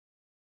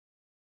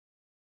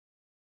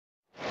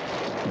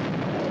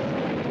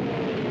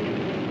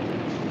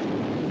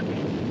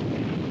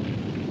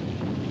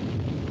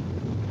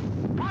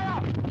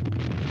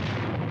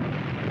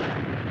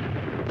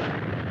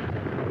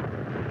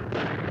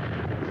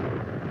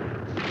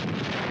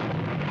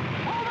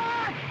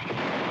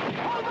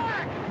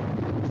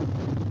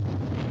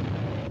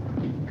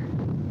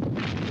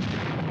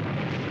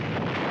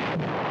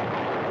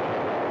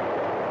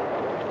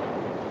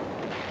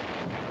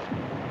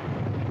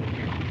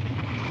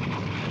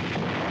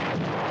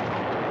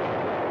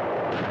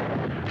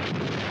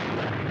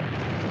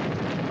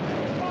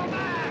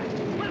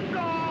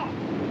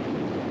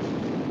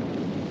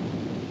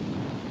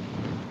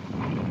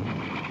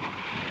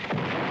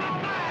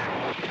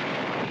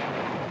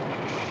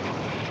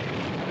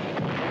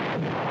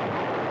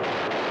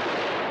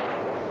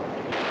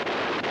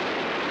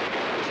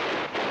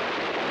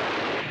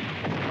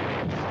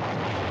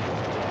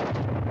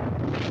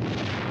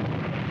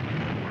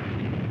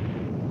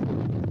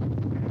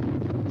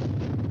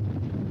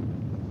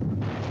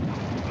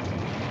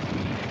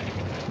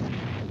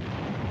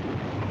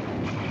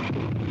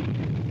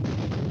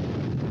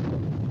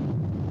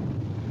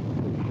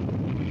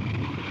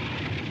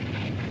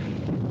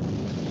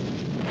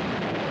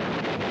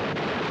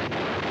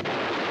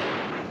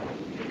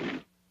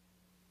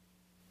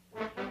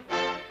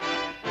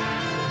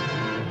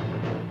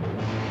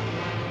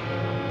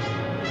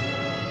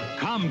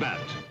Combat,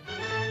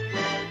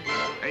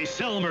 a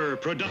Selmer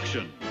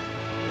production.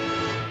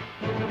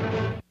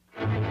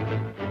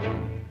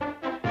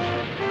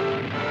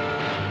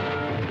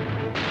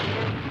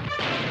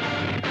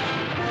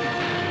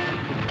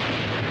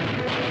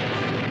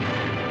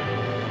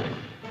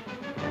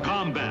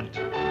 Combat.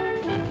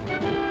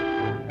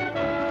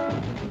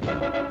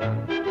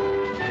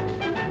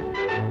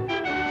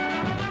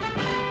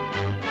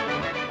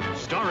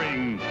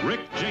 Starring Rick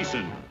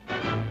Jason.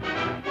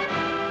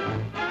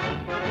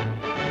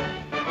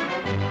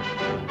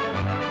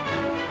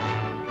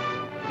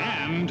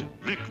 And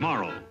Vic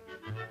Morrow.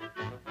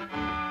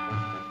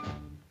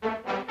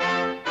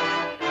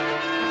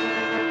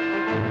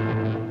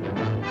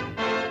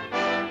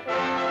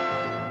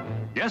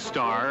 Guest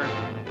star,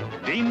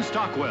 Dean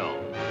Stockwell.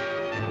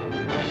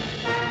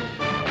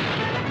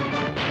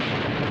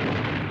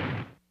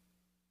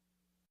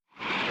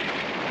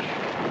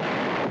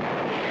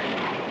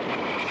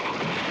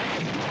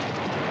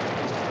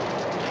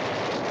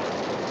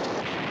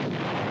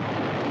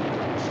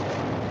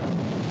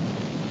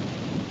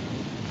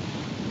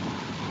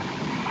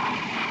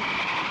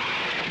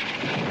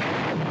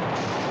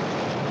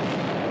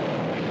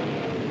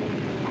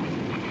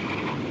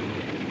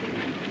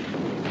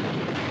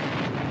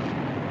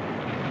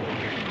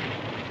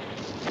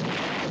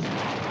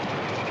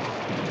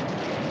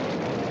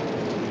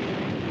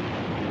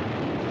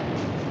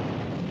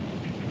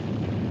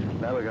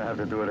 Now we're gonna have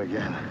to do it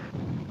again.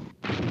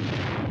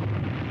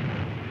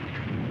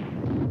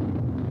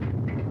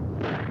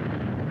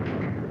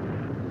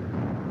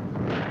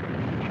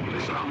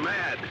 This is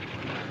mad.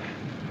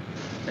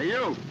 Hey,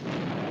 you!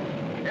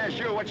 Yes,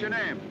 you, what's your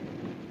name?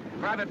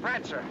 Private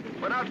Pratt, sir.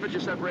 What outfit you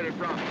separated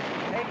from?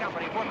 A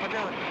Company, 4th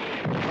Platoon.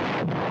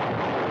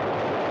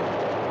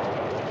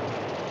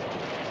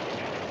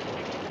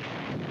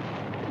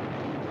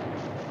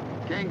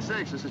 King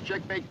 6, this is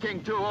checkmate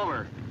King 2,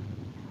 over.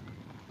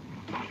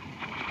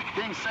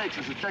 King 6,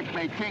 this is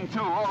checkmate King 2,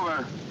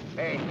 over.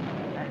 Hey,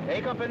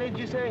 A Company, did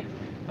you say?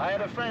 I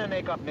had a friend in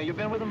A Company. You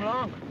been with him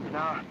long?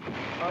 No.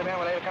 Only been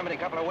with A Company a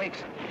couple of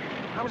weeks.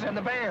 I was in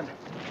the band.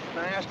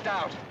 I asked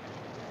out.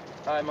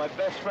 My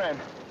best friend,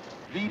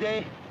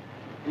 V-Day,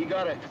 he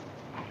got it.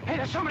 Hey,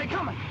 there's somebody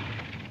coming.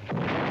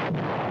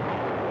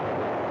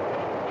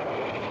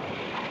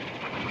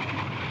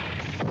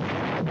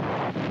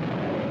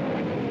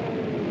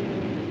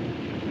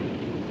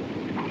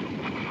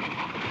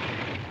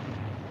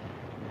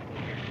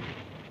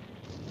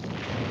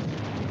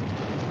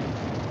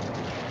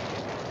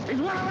 He's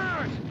one of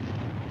ours!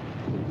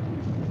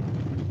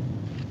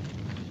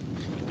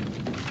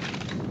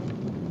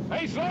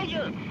 Hey,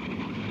 soldier!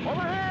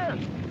 Over here!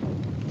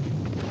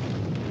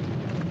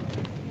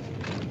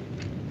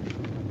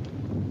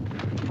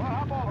 Well,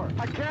 hop over.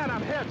 I can't,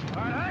 I'm hit.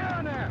 All right, hang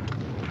on there.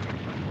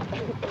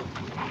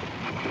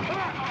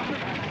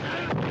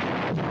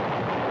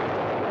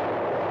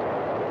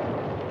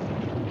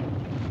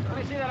 Let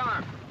me see that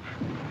arm.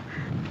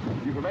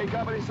 You from A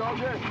Company,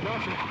 soldier? No,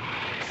 sir.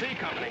 C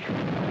Company.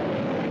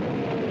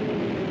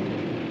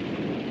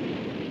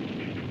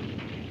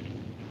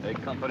 A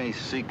Company,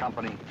 C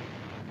Company.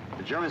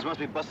 The Germans must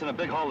be busting a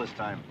big hole this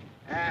time.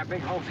 Ah,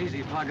 big hole's easy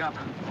to plug up.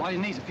 All you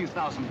need's a few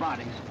thousand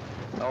bodies.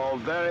 Oh,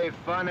 very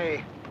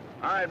funny.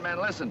 All right, men,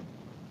 listen.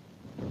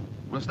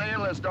 We'll stay here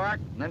till it's dark,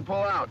 and then pull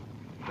out.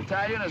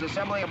 Battalion is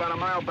assembling about a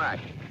mile back.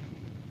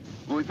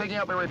 We'll be picking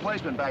up a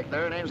replacement back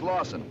there. Name's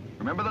Lawson.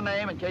 Remember the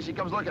name in case he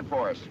comes looking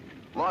for us.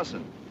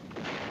 Lawson.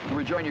 When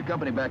we join your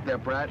company back there,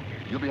 Pratt,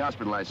 you'll be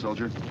hospitalized,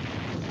 soldier.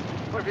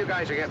 What if you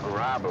guys are getting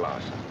robbed,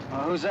 Lawson?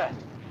 Who's that?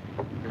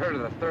 You heard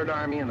of the 3rd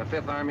Army and the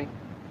 5th Army?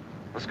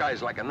 This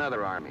guy's like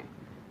another army.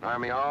 An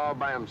army all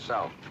by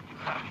himself.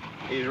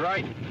 He's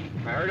right.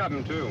 I heard of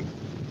him, too.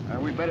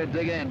 We better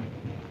dig in.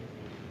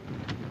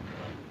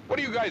 What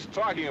are you guys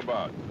talking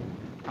about?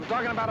 I'm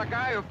talking about a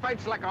guy who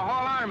fights like a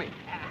whole army.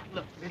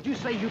 Look, did you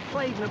say you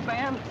played in a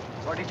band?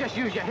 Or did you just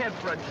use your head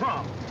for a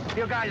drum? If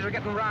you guys are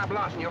getting robbed,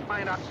 Lawson, you'll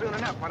find out soon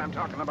enough what I'm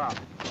talking about.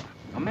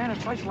 A man who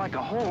fights like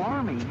a whole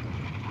army?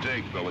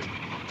 Take, Billy.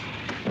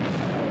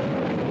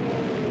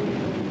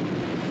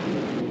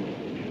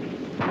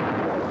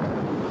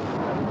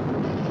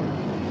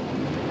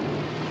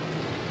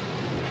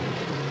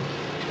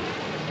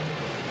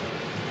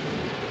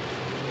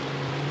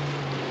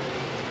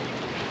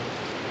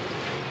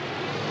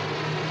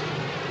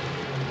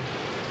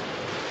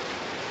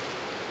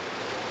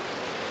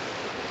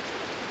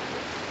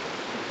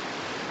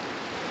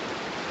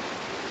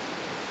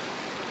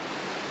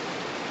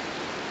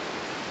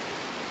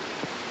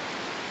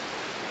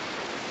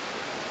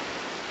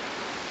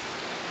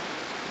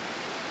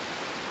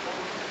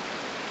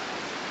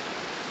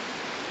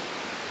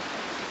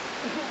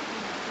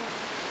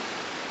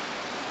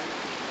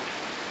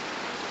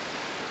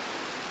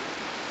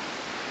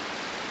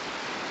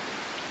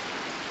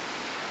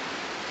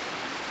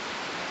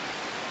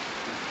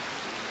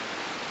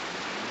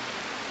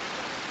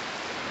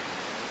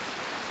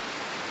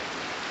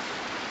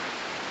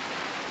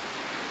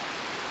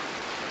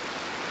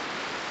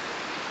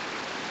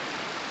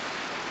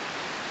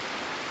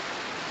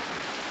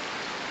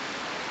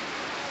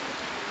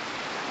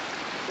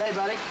 Hey,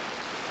 buddy.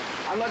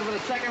 I'm looking for the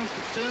 2nd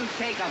Platoon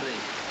K Company.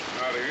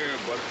 Out of here,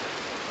 bud.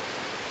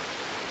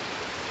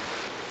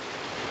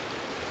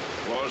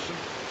 Lawson?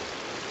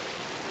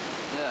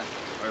 Yeah.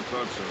 I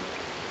thought so.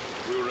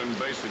 We were in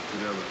basic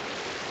together.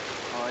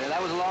 Oh, yeah,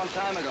 that was a long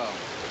time ago.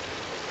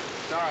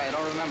 Sorry, I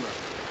don't remember.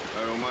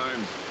 I don't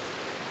mind.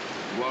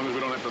 As long as we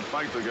don't have to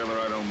fight together,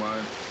 I don't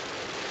mind.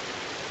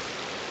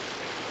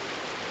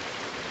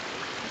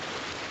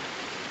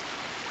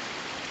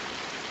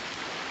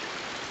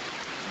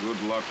 Good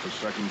luck for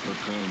 2nd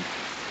Platoon.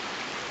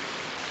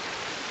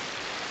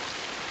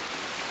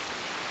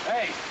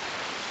 Hey!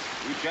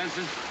 You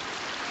Jensen?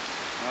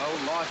 No,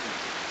 Lawson.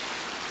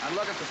 I'm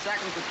looking for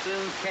 2nd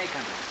Platoon K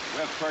Company.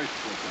 We're 1st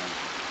Platoon.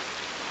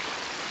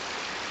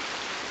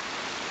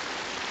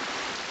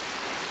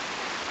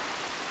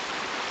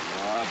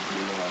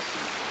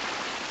 Lawson.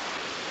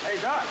 Hey,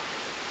 Doc.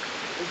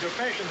 Is your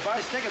patient buy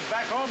his tickets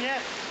back home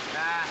yet?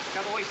 Nah, a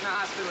couple weeks in the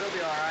hospital, he'll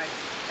be all right.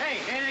 Hey,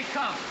 here they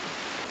come.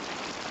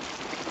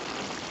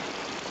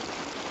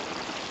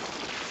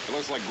 It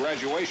looks like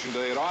graduation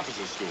day at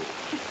officer school.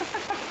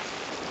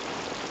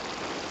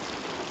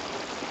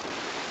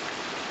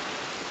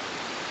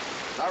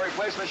 Our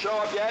replacement show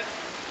up yet?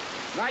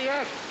 Not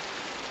yet.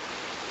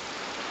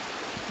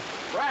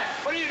 Rat,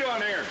 what are you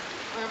doing here?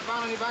 I haven't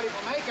found anybody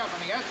from A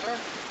Company yet, sir.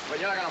 But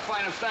you're not gonna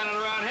find him standing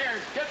around here.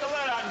 Get the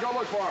lid out and go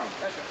look for him.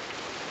 Yes, sir.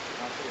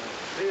 I'll see you.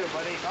 See you,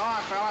 buddy. So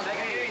long, fellas. Take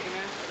it easy,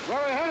 man.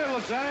 Where we headed,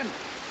 Lieutenant?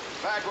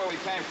 Back where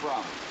we came from.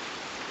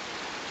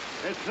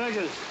 It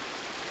figures.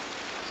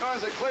 As soon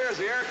as it clears,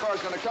 the Air Corps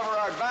is gonna cover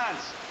our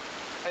advance.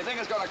 They think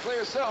it's gonna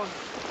clear soon.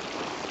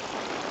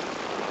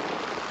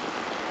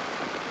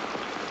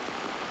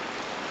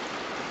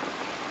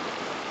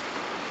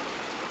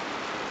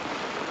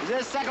 Is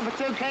this 2nd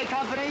Platoon K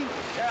Company?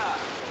 Yeah.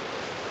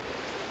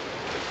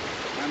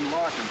 I'm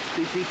Lawson.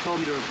 CP told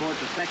me to report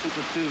to 2nd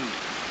Platoon.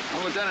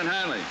 I'm Lieutenant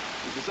Hanley.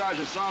 Mr.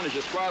 Sergeant Sloan is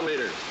your squad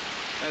leader.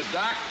 There's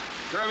Doc,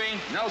 Kirby,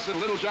 Nelson,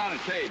 Littlejohn,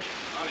 and Cage.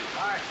 Howdy.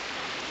 All right.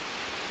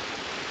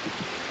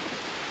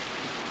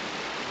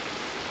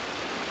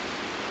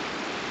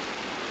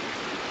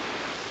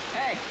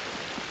 Hey,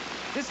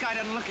 this guy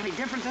doesn't look any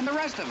different than the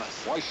rest of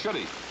us. Why should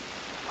he?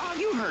 Oh,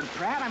 you heard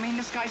Pratt. I mean,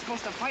 this guy's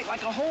supposed to fight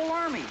like a whole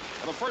army.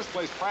 In the first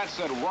place, Pratt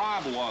said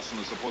Rob Lawson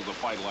is supposed to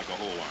fight like a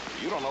whole army.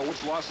 You don't know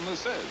which Lawson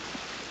this is.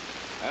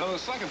 And in the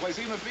second place,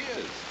 even if he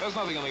is, there's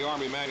nothing in the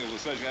Army manual that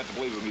says you have to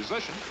believe a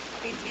musician.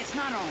 It's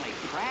not only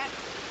Pratt.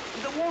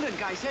 The wounded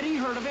guy said he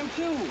heard of him,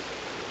 too.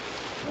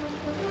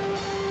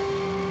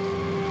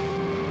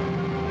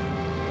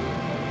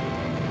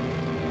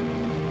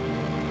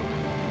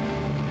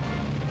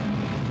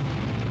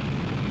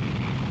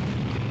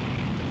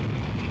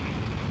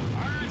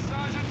 All right,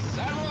 Sergeant,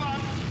 saddle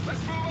up.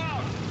 Let's move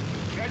out.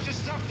 Get your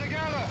stuff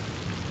together.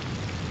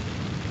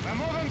 We're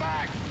moving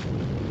back.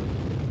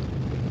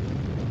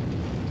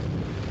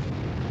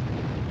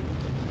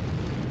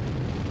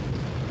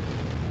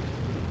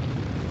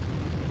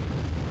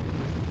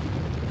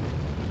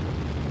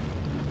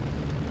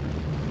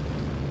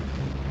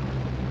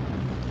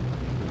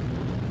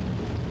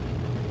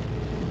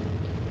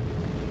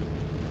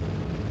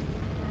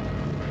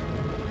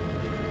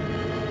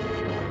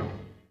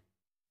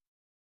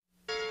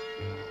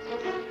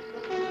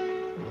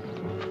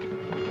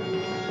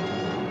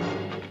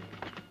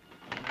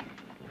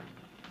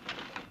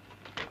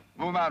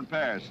 Move out in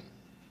pairs.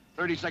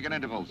 30-second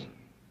intervals.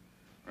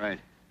 Right.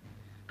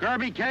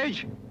 Kirby,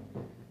 Cage,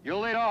 you'll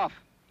lead off.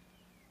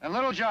 And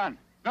Littlejohn,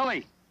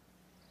 Billy,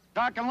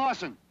 Doc and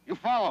Lawson, you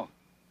follow.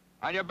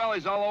 On your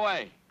bellies all the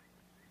way.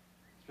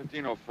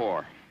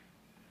 15:04.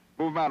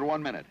 Move them out in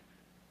 1 minute.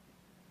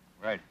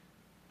 Right.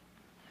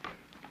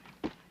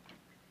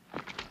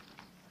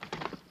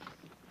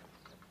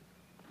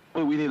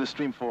 What do we need a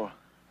stream for?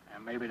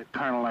 And maybe the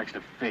Colonel likes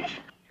to fish.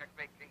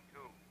 Checkmate King 2.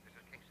 This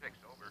is King 6.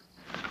 Over.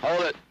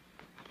 Hold it.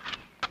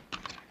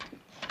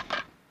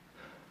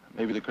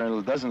 Maybe the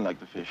Colonel doesn't like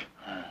to fish.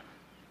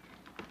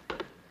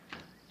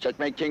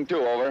 Checkmate King 2,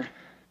 over.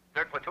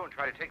 3rd Platoon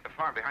tried to take the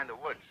farm behind the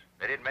woods.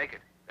 They didn't make it.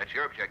 That's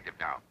your objective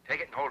now.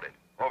 Take it and hold it.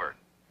 Over.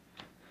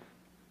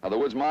 Are the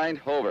woods mine?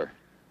 Over.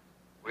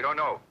 We don't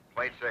know.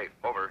 Play it safe.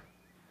 Over.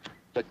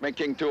 Checkmate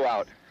King 2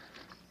 out.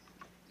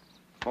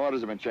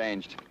 Orders have been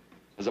changed.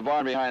 There's a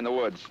barn behind the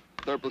woods.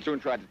 3rd Platoon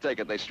tried to take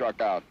it. They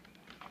struck out.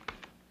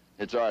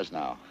 It's ours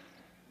now.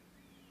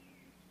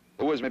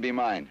 The woods may be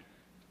mine.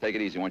 Take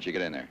it easy once you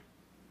get in there.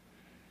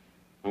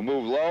 We'll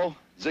move low,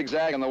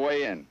 zigzag on the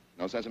way in.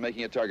 No sense in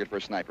making a target for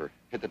a sniper.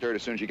 Hit the dirt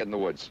as soon as you get in the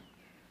woods.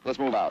 Let's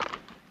move out.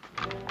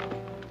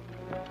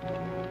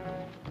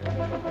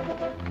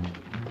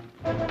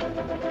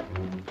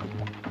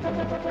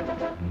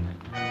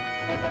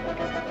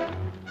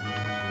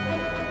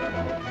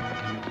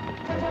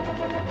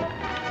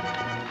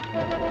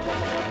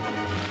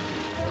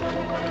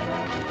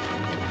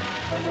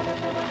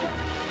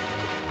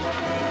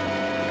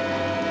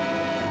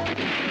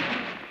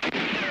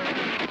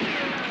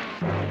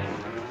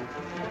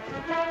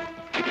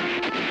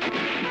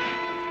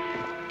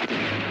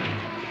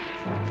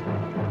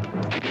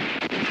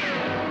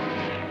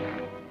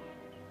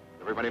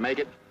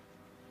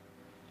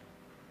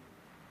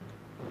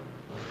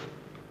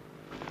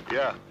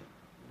 Yeah. All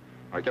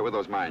right, get with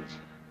those mines.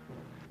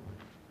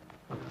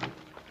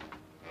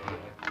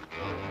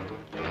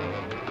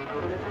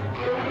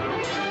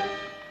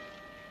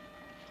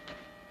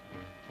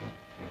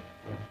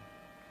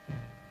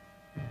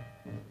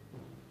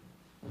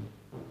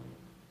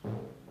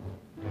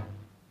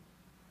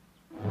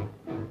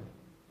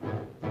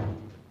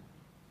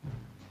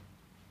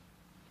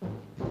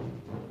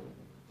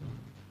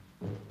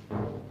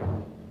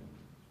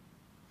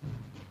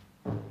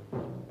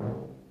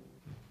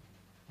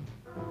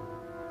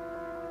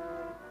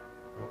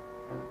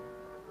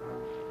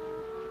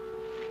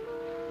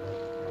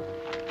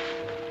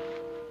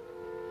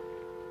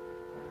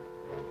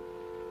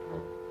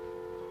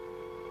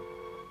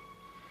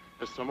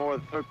 There's some more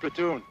of the 3rd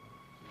platoon.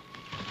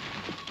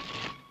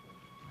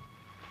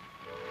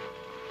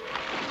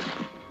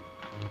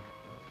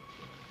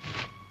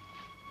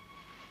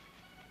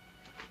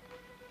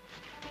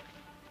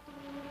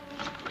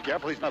 Be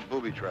careful he's not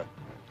booby-trapped.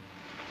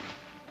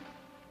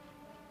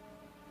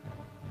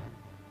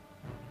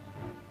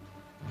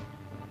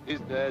 He's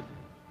dead.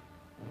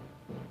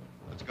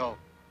 Let's go.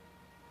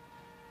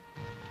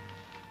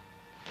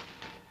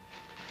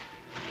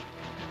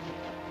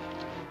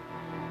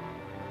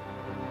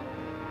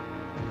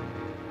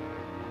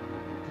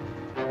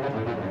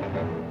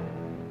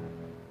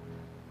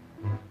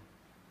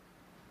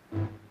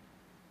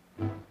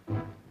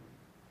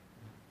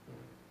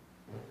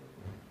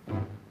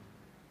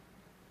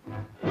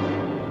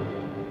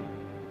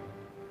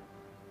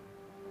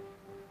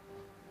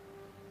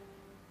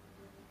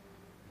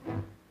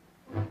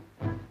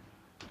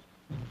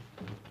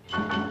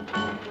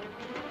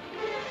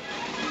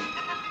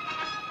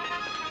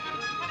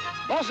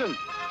 Lawson!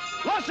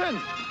 Lawson!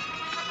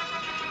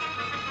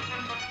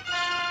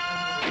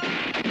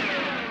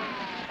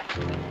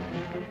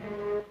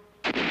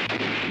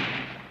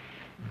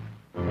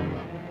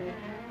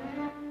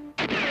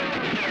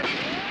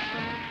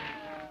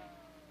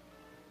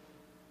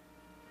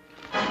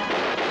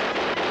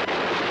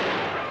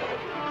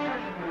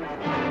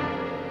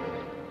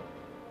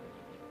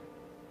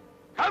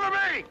 Cover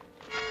me!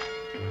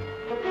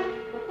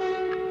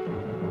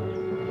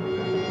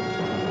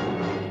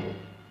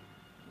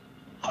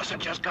 Lawson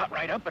just got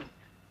right up and...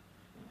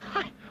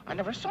 I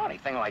never saw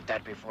anything like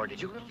that before.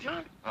 Did you, Little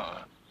John?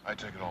 I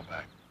take it all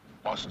back.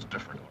 Lawson's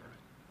different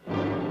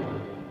already.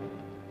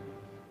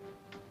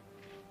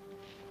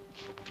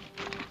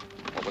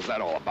 What was that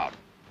all about?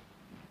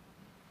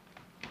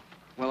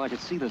 Well, I could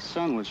see the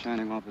sun was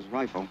shining off his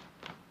rifle,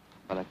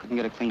 but I couldn't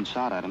get a clean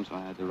shot at him, so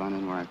I had to run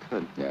in where I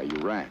could. Yeah, you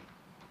ran.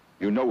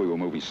 You know we were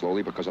moving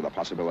slowly because of the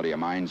possibility of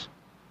mines.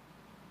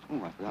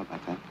 Oh, I forgot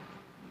about that.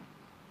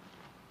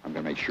 I'm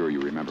gonna make sure you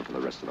remember for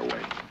the rest of the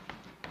way.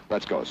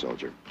 Let's go,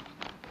 soldier.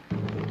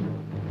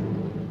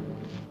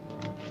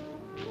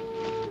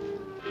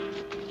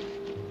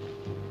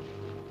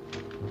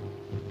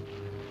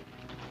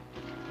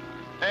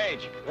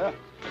 Page. Yeah?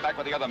 Get back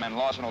with the other men.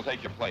 Lawson will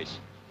take your place.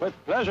 With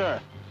pleasure.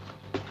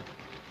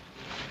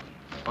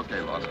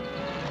 Okay, Lawson.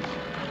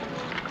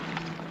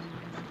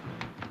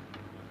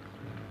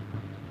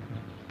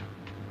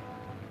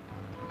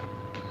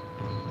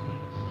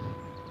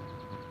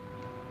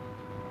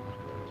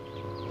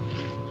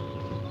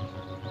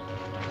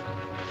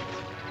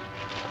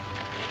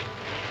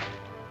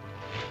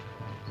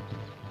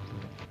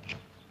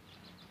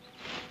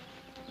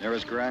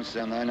 Nearest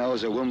grandstand I know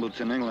is at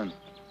Wimbledon, England.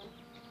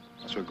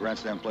 That's where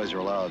grandstand plays are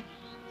allowed.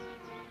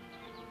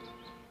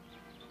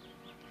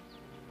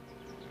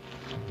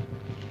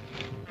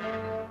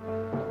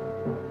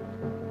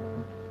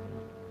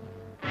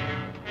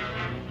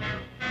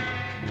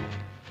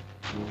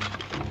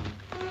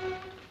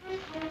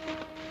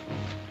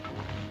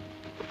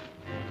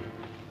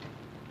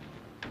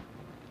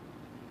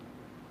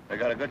 They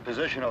got a good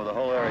position over the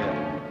whole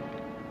area.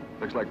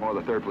 Looks like more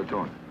of the 3rd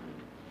platoon.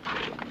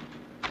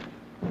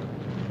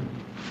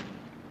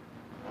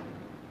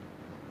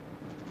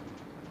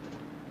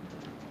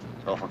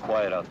 It's awful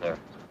quiet out there.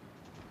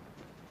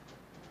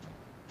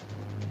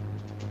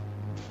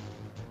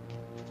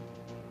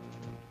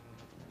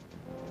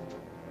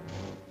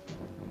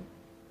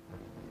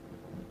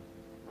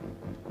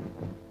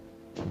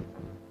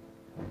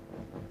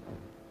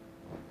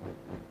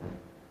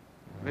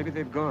 Maybe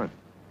they've gone.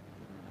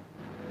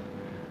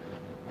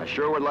 I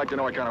sure would like to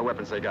know what kind of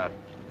weapons they got.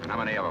 And how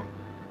many of them.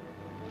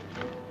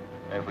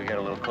 Maybe if we get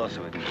a little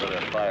closer, we can put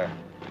a fire.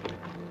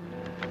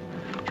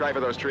 Try for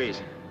those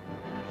trees.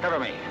 Cover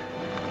me.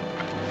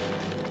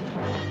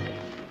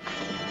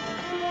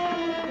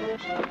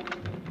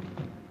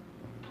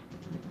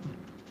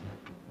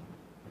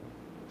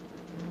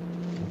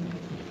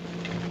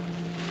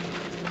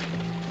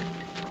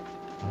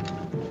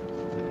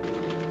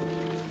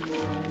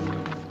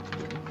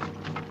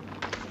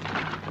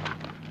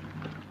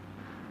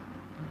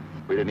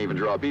 We didn't even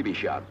draw a BB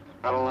shot.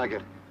 I don't like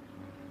it.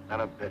 Not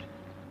a bit.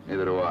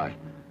 Neither do I.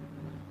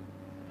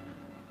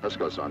 Let's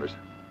go, Saunders.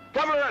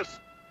 Cover us!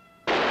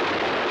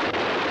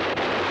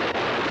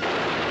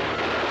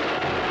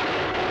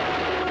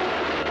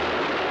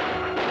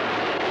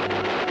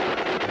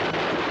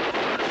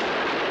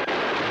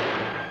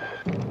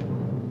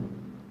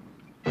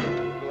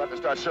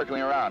 start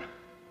circling around.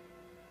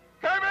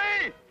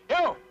 Kirby!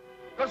 You!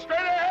 Go straight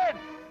ahead!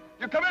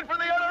 You come in from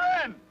the other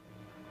end!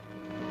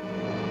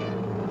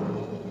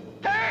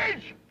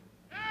 Cage!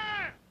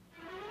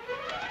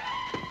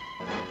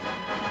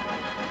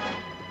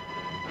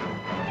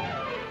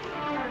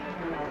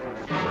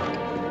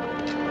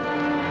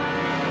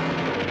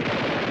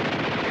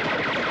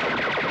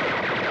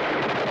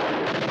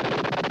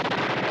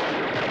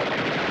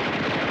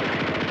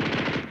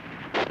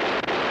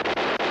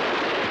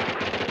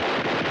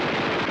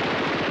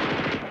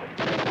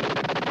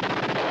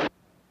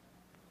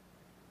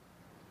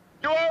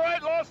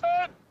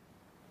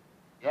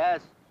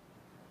 Yes.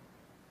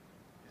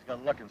 He's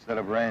got luck instead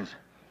of brains.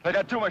 They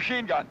got 2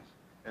 machine guns.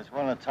 There's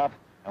one on the top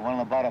and one on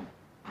the bottom.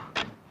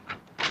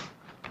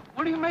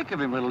 What do you make of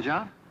him, Little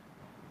John?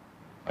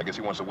 I guess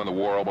he wants to win the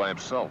war all by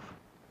himself.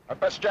 Our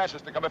best chance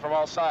is to come in from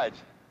all sides.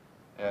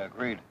 Yeah,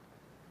 agreed.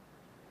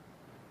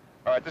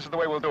 All right, this is the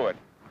way we'll do it.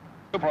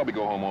 He'll probably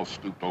go home all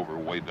stooped over,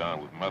 weighed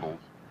down with medals.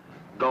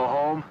 Go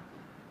home?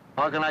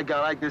 How can a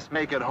guy like this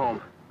make it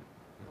home?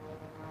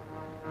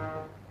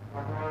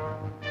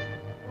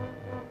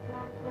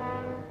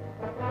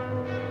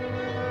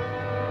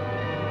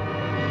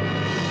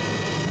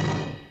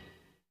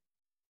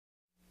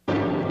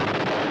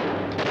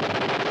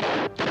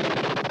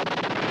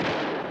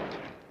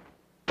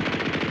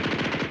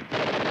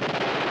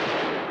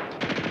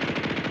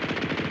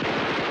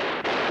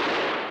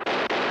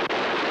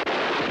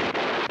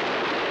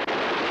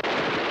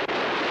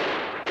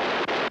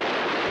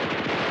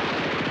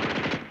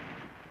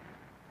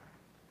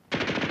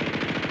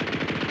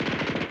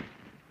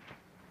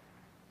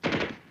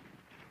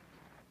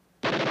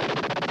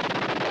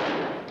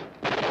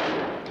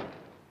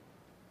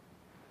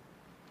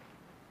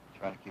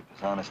 Trying to keep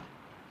us honest.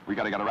 We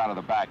gotta get around to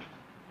the back.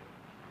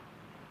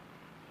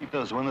 Keep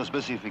those windows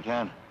busy if you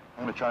can.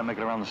 I'm gonna try to make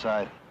it around the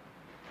side.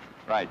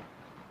 Right.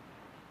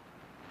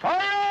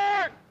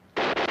 Fire!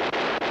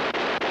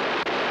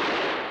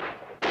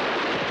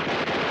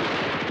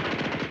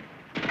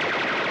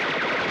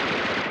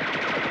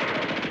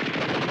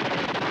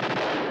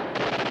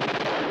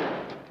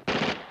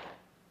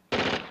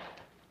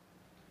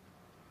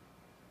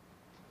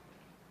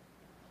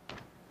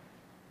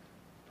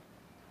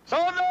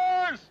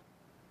 Saunders!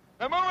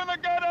 They're moving the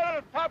gun out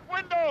of the top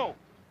window!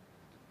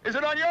 Is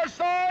it on your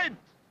side?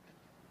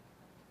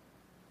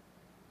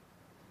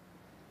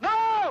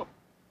 No!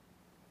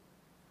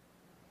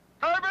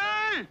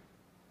 Kirby!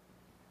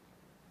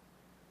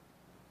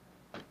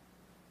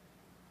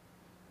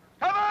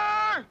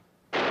 Cover!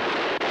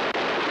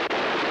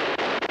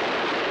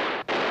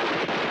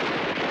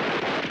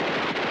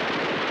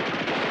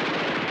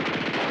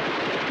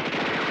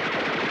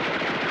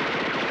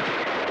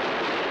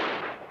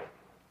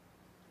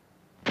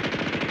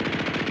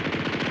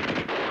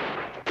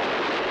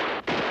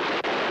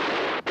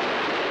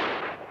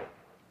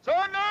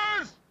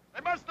 Saunders!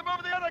 They must have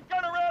moved the other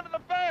gun around to the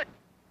back.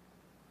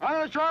 I'm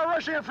gonna try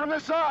rushing it from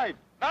this side.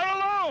 Not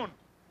alone.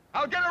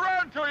 I'll get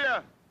around to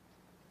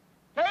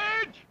you.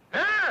 Cage!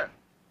 Here!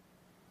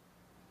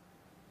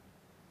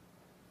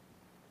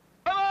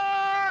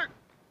 Cover!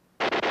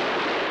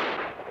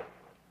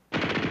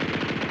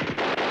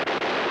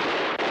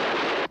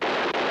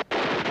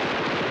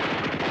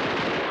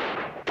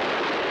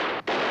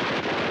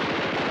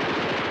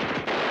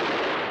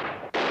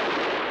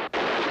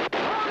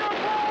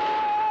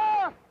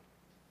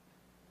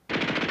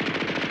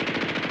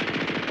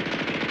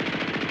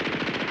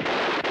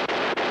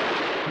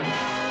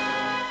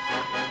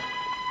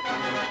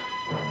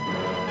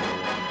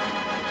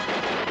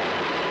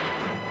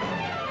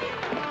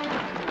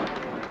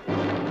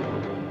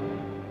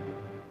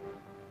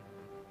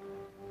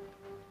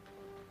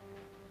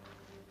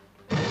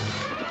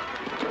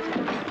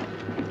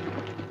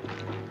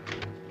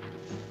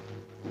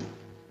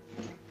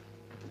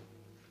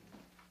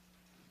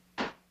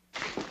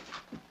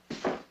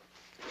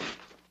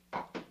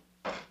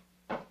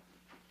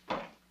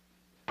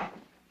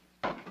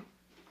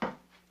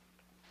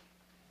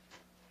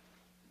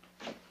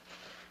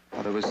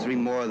 Well, there was 3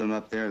 more of them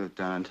up there,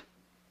 Lieutenant.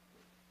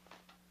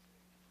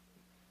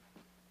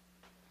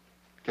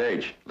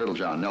 Cage, Little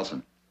John,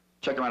 Nelson.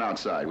 Check them out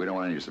outside. We don't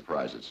want any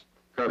surprises.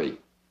 Kirby,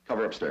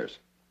 cover upstairs.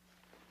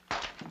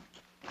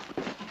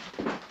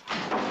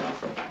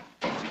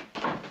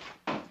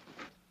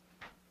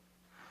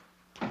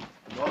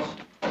 Boss?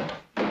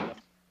 Come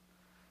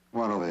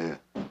on over here.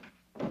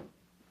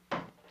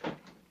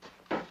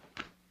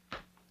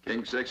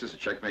 King 6 is a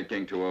checkmate,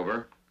 King 2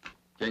 over.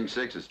 King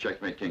 6 is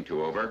checkmate, King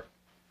 2 over.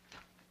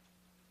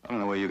 I don't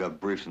know where you got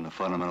briefed in the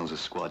fundamentals of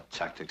squad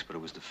tactics, but it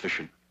was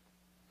deficient.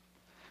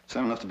 It's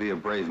not enough to be a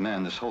brave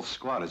man. This whole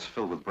squad is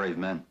filled with brave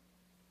men.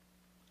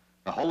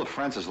 The whole of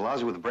France is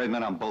lousy with brave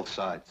men on both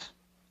sides.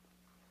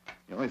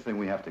 The only thing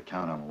we have to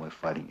count on when we're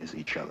fighting is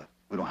each other.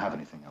 We don't have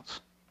anything else.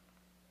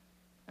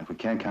 And if we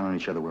can't count on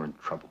each other, we're in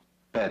trouble.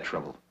 Bad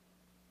trouble.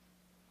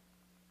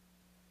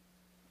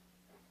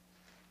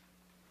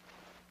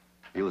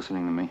 You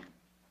listening to me?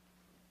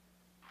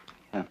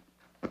 Yeah.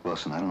 Look,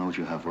 Wilson, I don't know what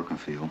you have working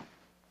for you.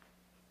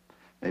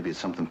 Maybe it's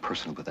something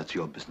personal, but that's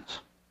your business.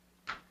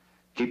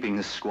 Keeping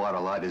this squad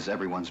alive is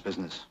everyone's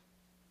business.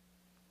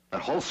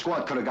 That whole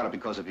squad could have got it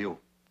because of you.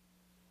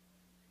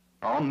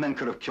 Our own men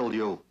could have killed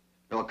you.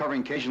 They were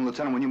covering Cajun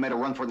Lieutenant when you made a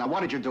run for it. Now,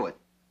 why did you do it?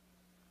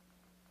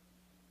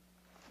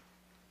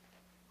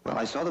 Well,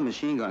 I saw the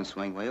machine gun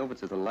swing way over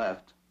to the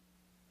left.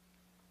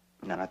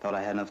 And then I thought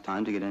I had enough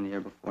time to get in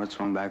here before it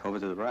swung back over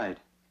to the right.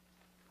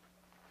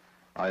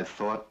 I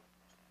thought,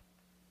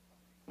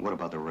 what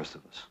about the rest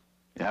of us?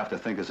 You have to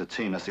think as a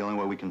team. That's the only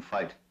way we can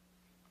fight.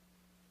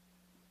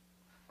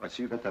 All right,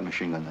 so you got that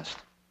machine gun nest.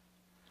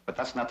 But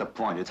that's not the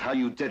point. It's how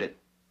you did it.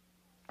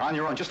 On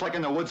your own, just like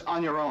in the woods,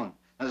 on your own.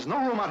 And there's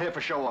no room out here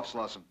for show-offs,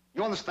 Lawson.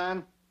 You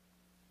understand?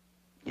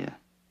 Yeah.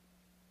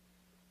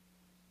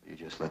 You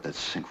just let that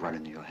sink right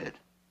into your head.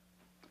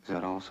 Is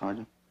that all,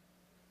 Sergeant?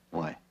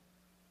 Why?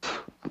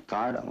 I'm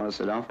tired. I want to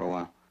sit down for a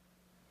while.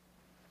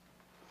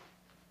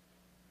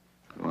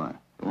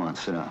 Go on,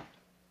 sit down.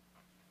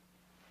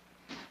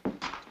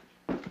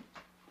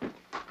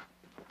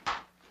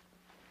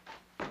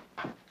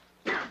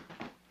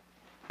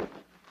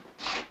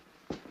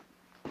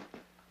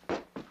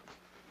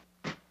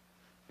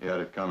 You had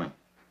it coming.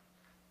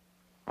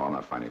 Oh, I'm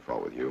not finding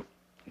fault with you.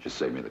 You just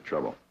saved me the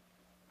trouble.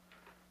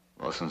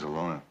 Lawson's a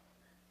loner.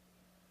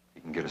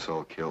 He can get us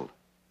all killed.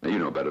 Now, you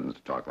know better than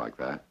to talk like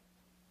that.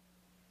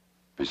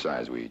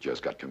 Besides, we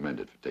just got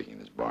commended for taking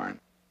this barn.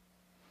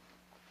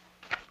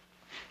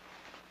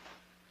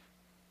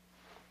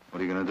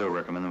 What are you gonna do,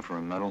 recommend him for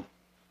a medal?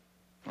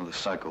 Or the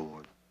psycho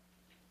ward?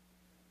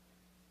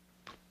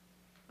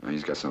 Well,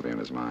 he's got something on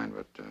his mind,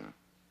 but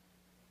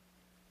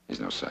he's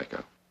no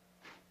psycho.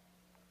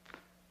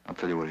 I'll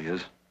tell you what he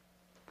is.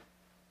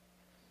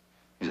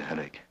 He's a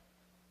headache.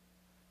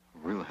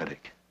 A real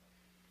headache.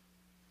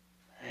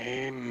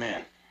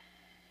 Amen.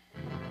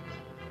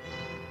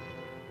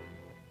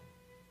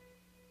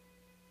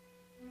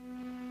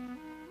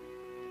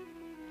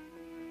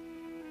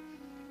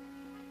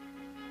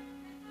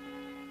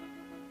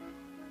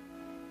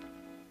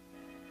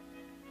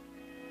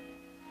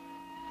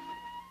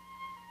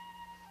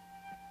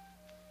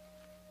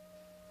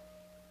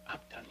 I'm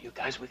telling you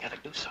guys, we gotta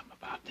do something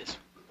about this.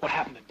 What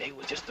happened today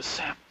was just a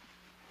sample.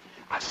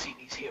 I've seen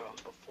these heroes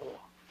before.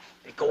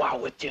 They go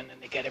out with you and then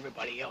they get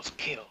everybody else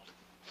killed.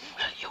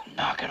 Well, you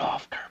knock it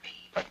off, Kirby.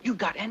 But you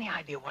got any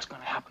idea what's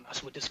gonna happen to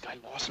us with this guy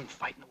Lawson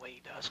fighting the way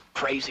he does?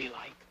 Crazy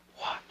like.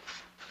 What?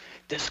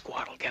 This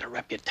squad will get a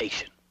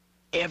reputation.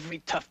 Every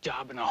tough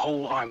job in the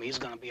whole army is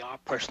gonna be our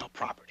personal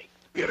property.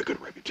 We had a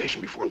good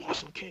reputation before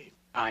Lawson came.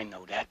 I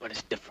know that, but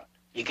it's different.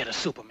 You get a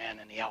Superman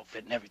in the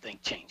outfit and everything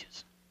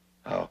changes.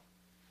 How?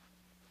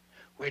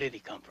 Where did he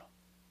come from?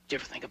 Did you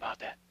ever think about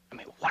that? I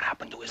mean, what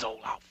happened to his old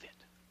outfit?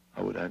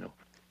 How would I know?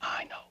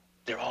 I know.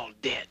 They're all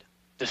dead.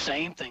 The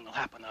same thing will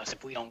happen to us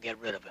if we don't get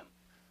rid of him.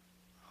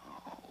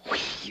 Oh,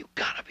 you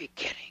gotta be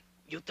kidding.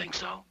 You think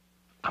so?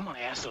 I'm gonna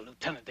ask the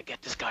lieutenant to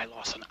get this guy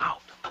Lawson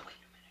out. Oh, wait a minute.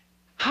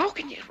 How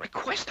can you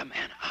request a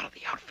man out of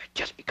the outfit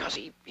just because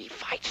he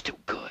fights too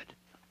good?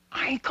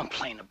 I ain't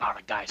complaining about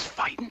a guy's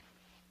fighting.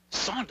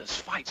 Saunders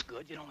fights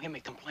good. You don't hear me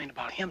complain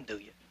about him, do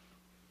you?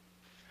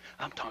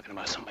 I'm talking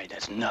about somebody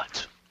that's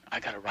nuts. I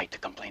got a right to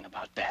complain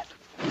about that.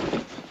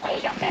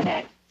 Wait a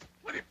minute.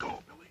 Let it go,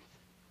 Billy.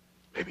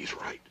 Maybe he's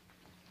right.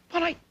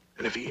 But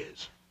And if he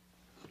is,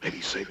 maybe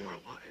he's saving our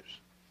lives.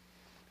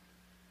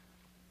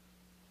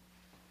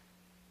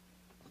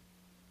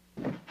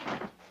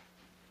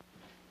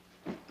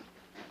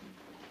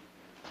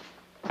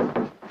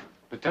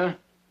 Lieutenant?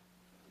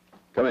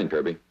 Come in,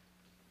 Kirby.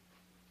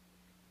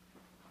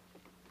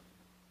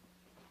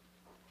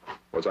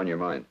 What's on your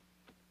mind?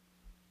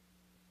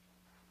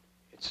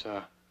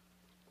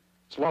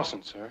 It's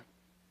Lawson, sir.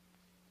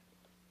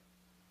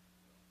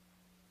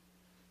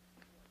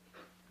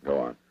 Go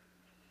on.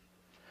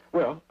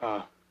 Well,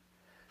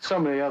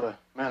 some of the other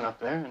men up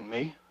there and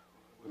me,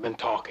 we've been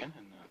talking,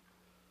 and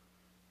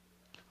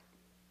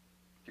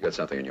You got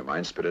something in your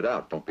mind, spit it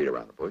out. Don't beat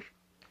around the bush.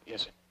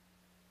 yes, sir.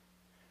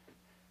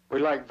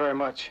 We'd like very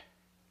much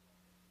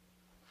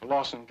for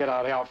Lawson to get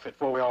out of the outfit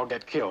before we all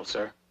get killed,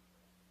 sir.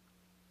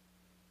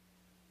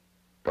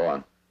 Go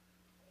on.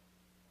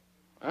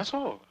 That's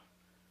all.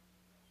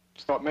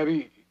 Just thought maybe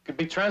he could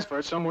be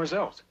transferred somewhere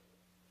else.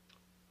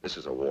 This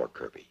is a war,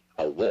 Kirby.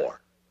 A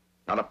war.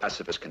 Not a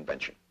pacifist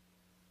convention.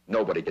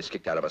 Nobody gets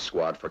kicked out of a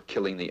squad for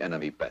killing the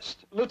enemy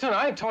best. Lieutenant,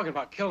 I ain't talking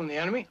about killing the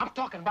enemy. I'm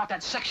talking about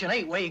that Section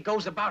 8 way he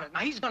goes about it.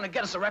 Now, he's gonna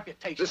get us a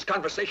reputation. This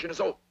conversation is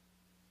over.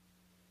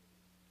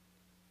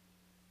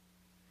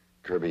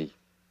 Kirby,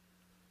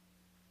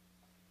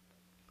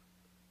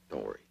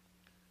 don't worry.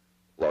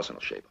 Lawson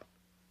will shape up.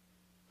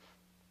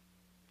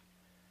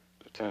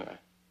 Lieutenant,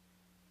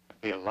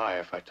 I'd be a liar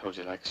if I told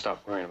you that I could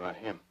stop worrying about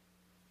him.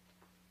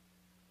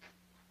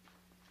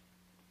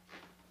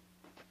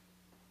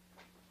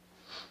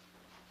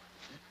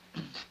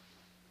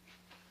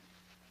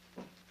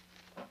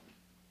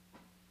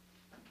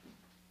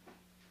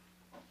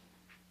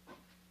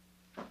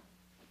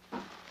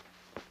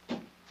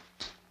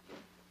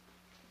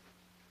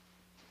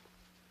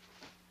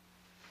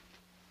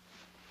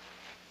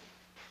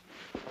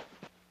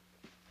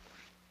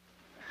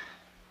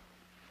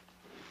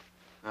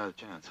 Not a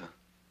chance, huh?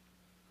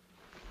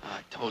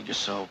 I told you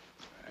so.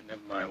 Never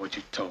mind what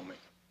you told me.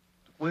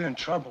 We're in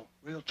trouble.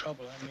 Real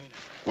trouble, I mean it.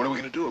 What are we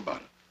gonna do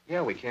about it?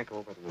 Yeah, we can't go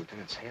over the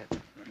lieutenant's head.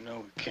 No,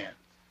 we can't.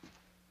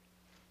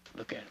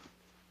 Look at him.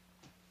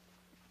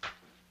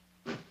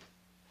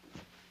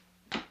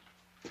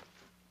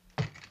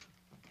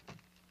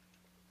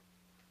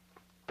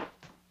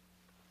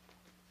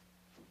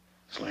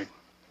 It's like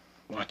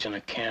watching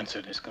a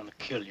cancer that's gonna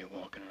kill you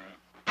walking around.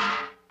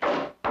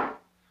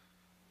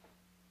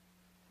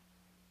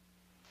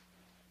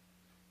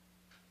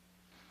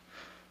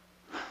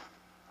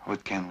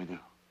 What can we do?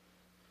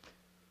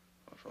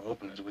 Well, for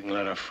openers, we can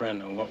let our friend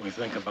know what we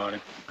think about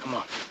it. Come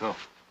on. Go.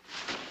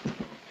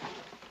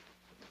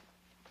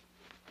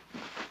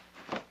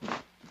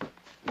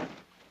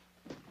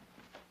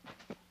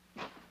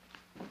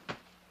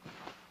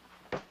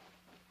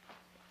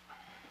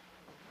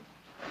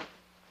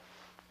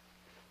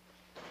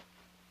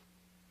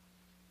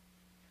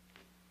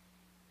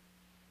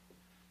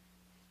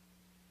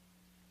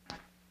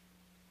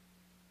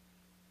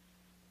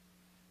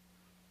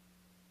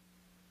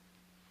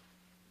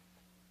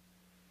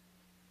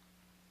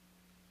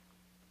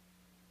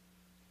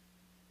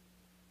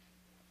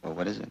 Well,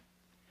 what is it?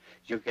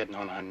 You're getting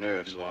on our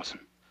nerves,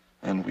 Lawson.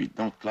 And we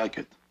don't like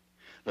it.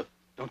 Look,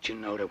 don't you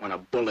know that when a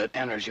bullet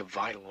enters your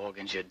vital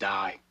organs, you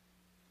die?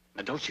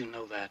 Now, don't you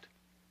know that?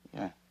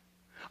 Yeah.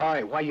 All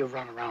right, why you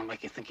run around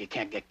like you think you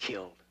can't get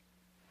killed?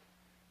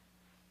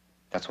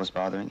 That's what's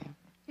bothering you?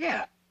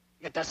 Yeah,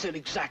 that's it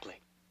exactly.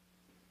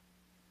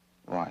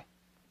 Why?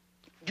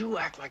 You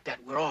act like that,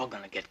 we're all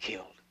gonna get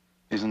killed.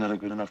 Isn't that a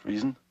good enough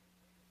reason?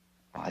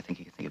 Well, I think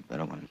you can think of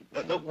better one.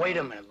 Look, wait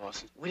a minute,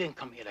 Lawson. We didn't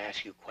come here to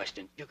ask you a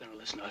question. You're gonna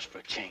listen to us for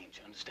a change,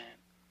 understand?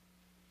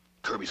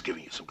 Kirby's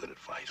giving you some good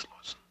advice,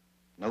 Lawson.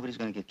 Nobody's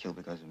gonna get killed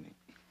because of me.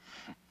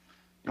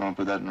 You want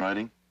to put that in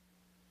writing?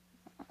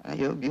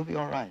 You'll be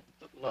all right.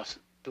 Look,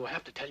 Lawson, do I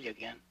have to tell you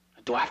again?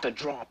 Do I have to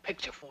draw a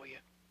picture for you?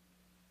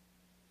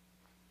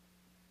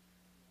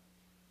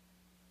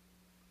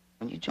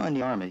 When you joined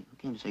the Army, who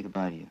came to say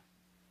goodbye to you?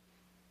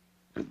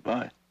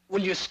 Goodbye. Will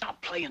you stop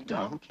playing No,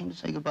 dumb? who came to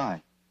say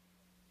goodbye?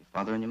 Your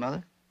father and your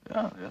mother?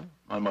 Yeah.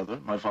 My mother,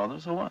 my father,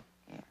 so what?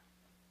 Yeah.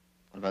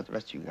 What about the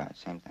rest of you guys?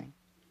 Same thing?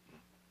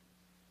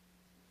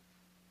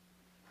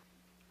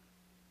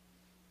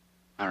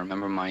 I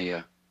remember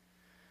my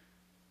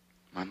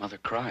mother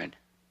cried.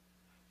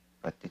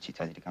 But did she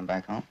tell you to come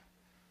back home?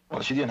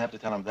 Well, she didn't have to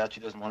tell him that. She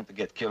doesn't want him to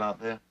get killed out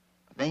there.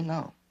 They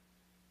know.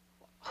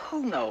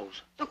 Who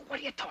knows? Look, what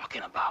are you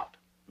talking about?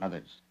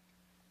 Mothers.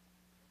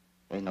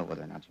 They know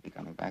whether or not you'll be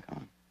coming back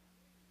home.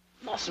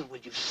 Lawson, will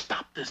you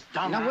stop this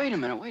dumb... Now, wait a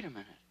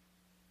minute.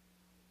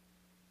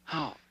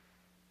 How?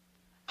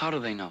 How do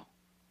they know?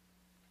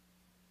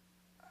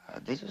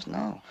 They just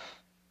know.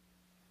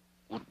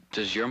 Well,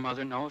 does your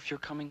mother know if you're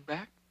coming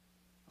back?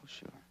 Oh,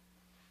 sure.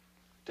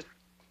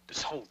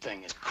 This whole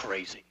thing is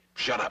crazy.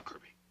 Shut up,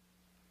 Kirby.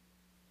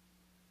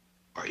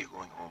 Are you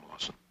going home,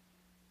 Lawson?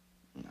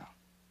 No.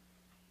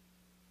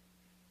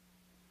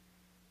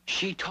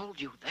 She told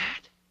you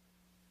that?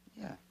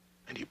 Yeah.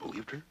 And you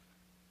believed her?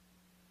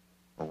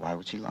 Well, why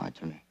would she lie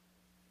to me?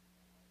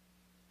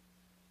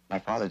 My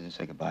father didn't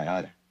say goodbye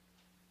either.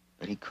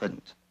 But he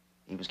couldn't.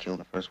 He was killed in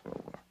the First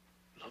World War.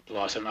 Look,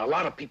 Lawson, a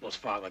lot of people's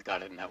father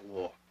got in that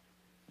war.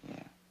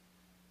 Yeah.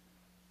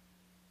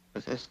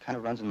 But this kind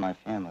of runs in my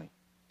family.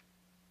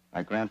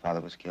 My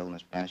grandfather was killed in the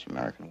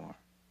Spanish-American War.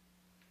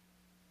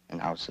 And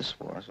now it's this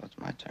war, so it's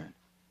my turn.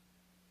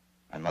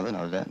 My mother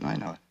knows that, and I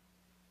know it.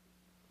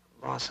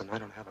 Lawson, I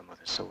don't have a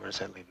mother, so where does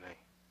that leave me?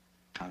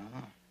 I don't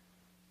know.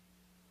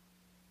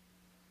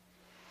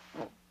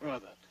 Oh,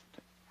 brother.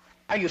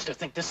 I used to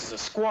think this is a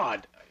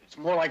squad. It's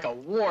more like a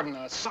ward in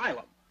an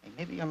asylum. Hey,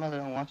 maybe your mother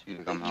don't want you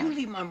to come You home.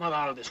 leave my mother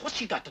out of this. What's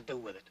she got to do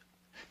with it?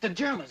 The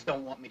Germans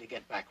don't want me to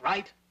get back,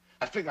 right?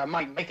 I figure I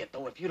might make it,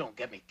 though, if you don't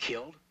get me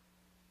killed.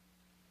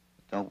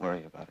 Don't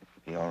worry about it.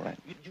 It'll be all right.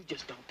 You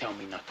just don't tell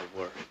me not to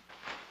worry.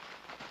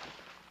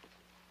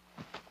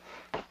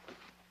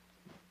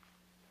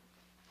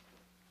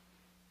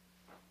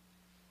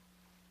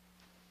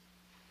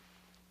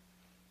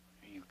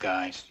 You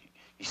guys,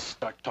 you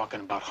start talking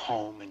about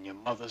home and your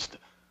mother's...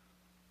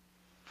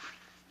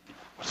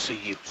 What's the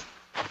use?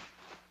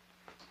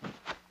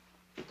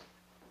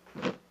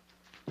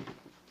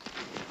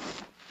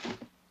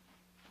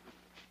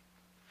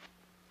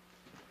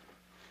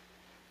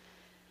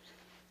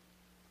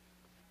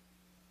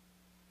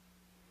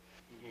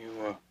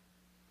 You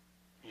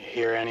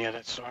hear any of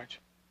that, Sarge?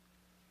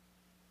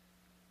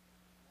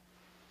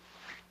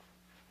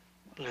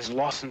 Well, is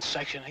Lawson's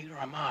section 8 or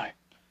am I?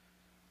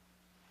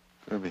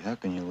 Kirby, how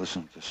can you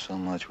listen to so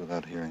much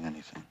without hearing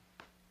anything?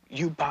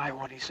 You buy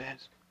what he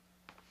says?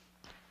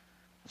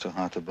 It's so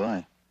hard to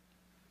buy.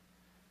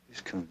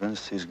 He's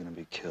convinced he's going to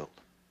be killed.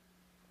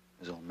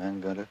 His old man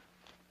got it.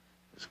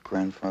 His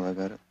grandfather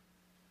got it.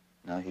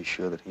 Now he's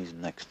sure that he's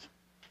next.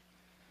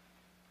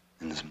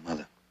 And his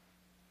mother.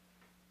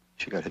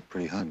 She got hit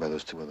pretty hard by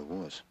those 2 other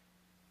wars.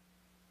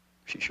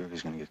 She's sure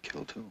he's going to get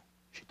killed, too.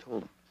 She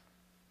told him.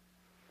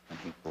 And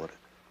he bought it.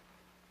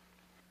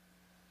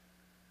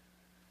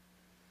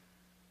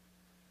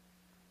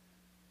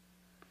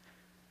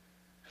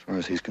 far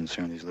as he's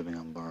concerned, he's living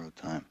on borrowed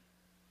time.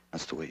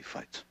 That's the way he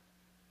fights.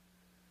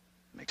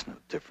 It makes no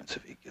difference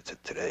if he gets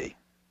it today,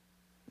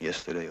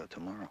 yesterday, or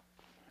tomorrow.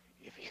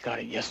 If he got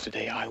it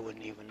yesterday, I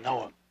wouldn't even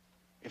know him.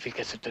 If he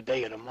gets it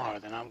today or tomorrow,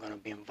 then I'm going to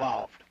be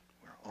involved.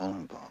 We're all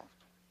involved.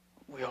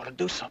 We ought to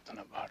do something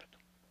about it.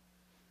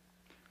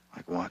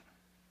 Like what?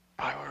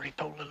 I already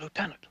told the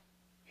lieutenant.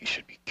 He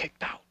should be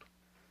kicked out.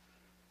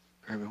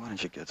 Kirby, why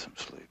don't you get some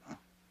sleep, huh?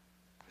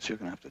 Because you're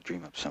going to have to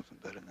dream up something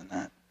better than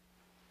that.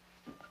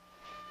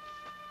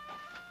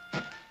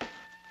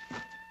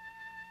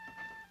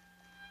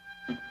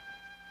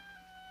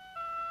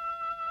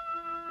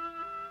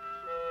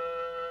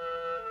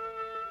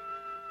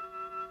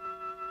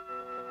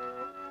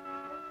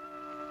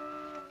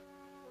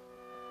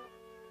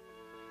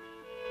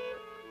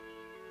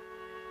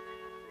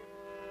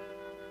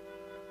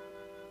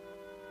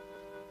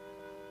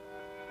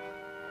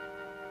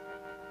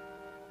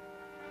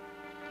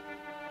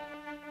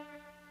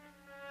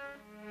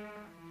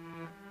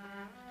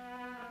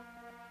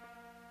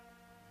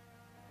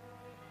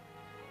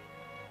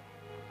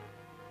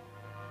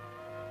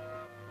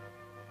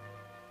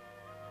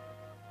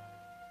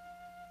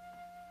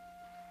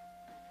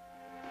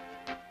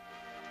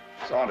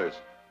 Saunders,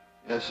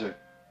 Yes, sir.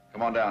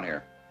 come on down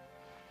here.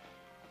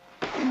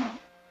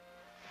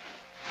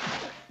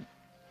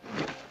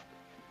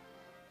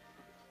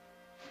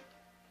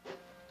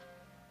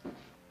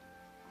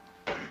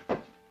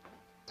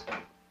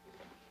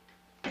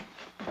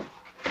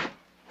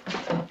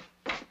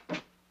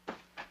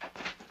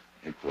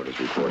 Headquarters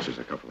reports there's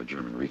a couple of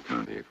German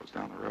recon vehicles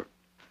down the road.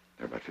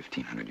 They're about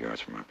 1,500 yards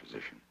from our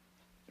position.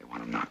 They want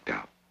them knocked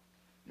out.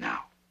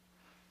 Now,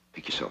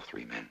 pick yourself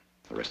 3 men.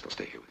 The rest will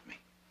stay here with me.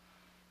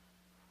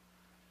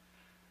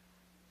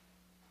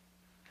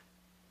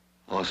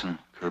 Lawson,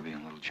 Kirby,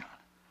 and Little John.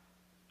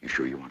 You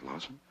sure you want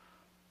Lawson?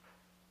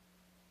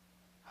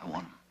 I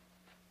want them.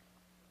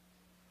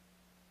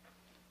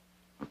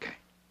 Okay.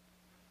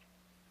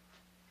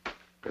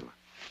 Good luck.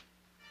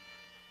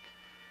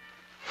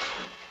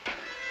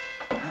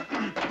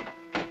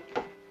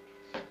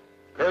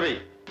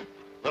 Kirby,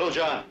 Little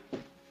John,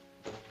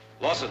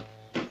 Lawson,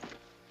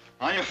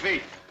 on your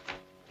feet.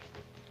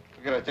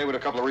 We got a day with a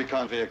couple of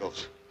recon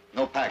vehicles.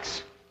 No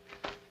packs.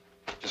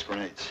 Just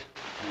grenades.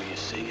 Well, you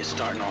see, it's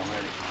starting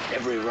already.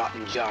 Every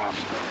rotten job.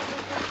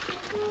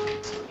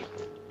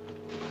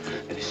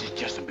 And this is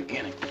just the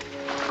beginning.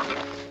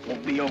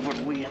 Won't be over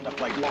till we end up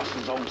like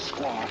Lawson's own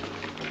squad.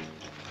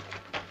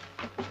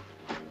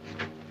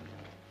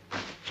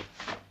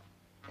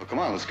 Well, come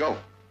on, let's go.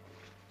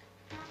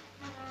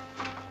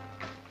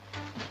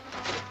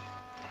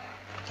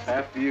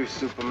 After you,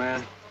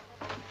 Superman.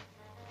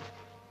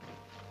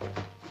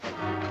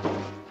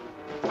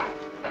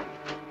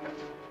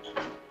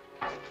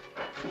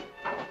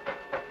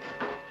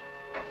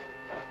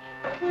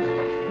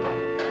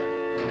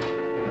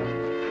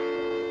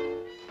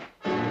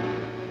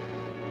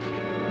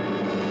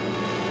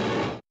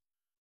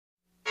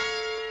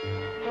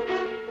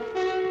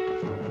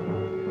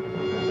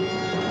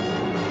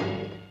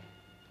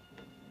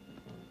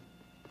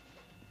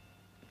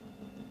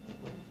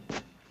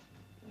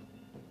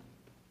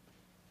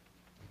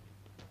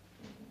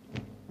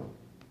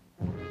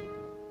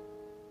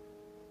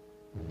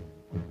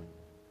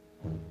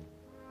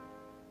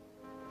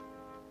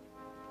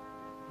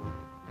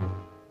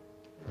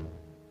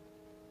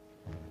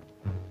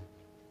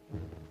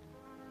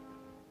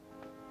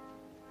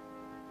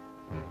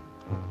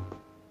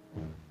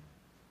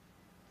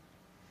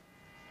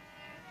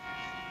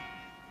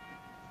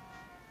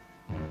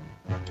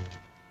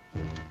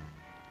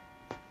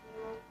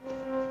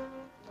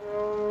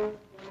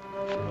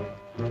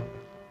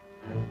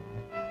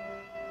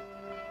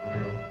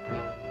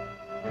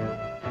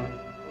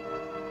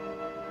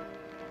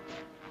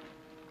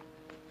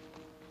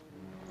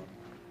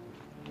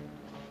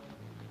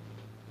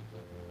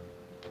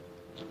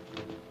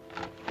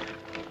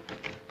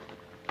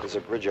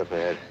 There's a bridge up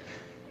ahead.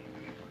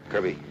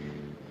 Kirby,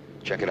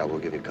 check it out. We'll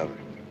give you cover.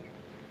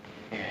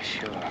 Yeah,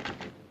 sure.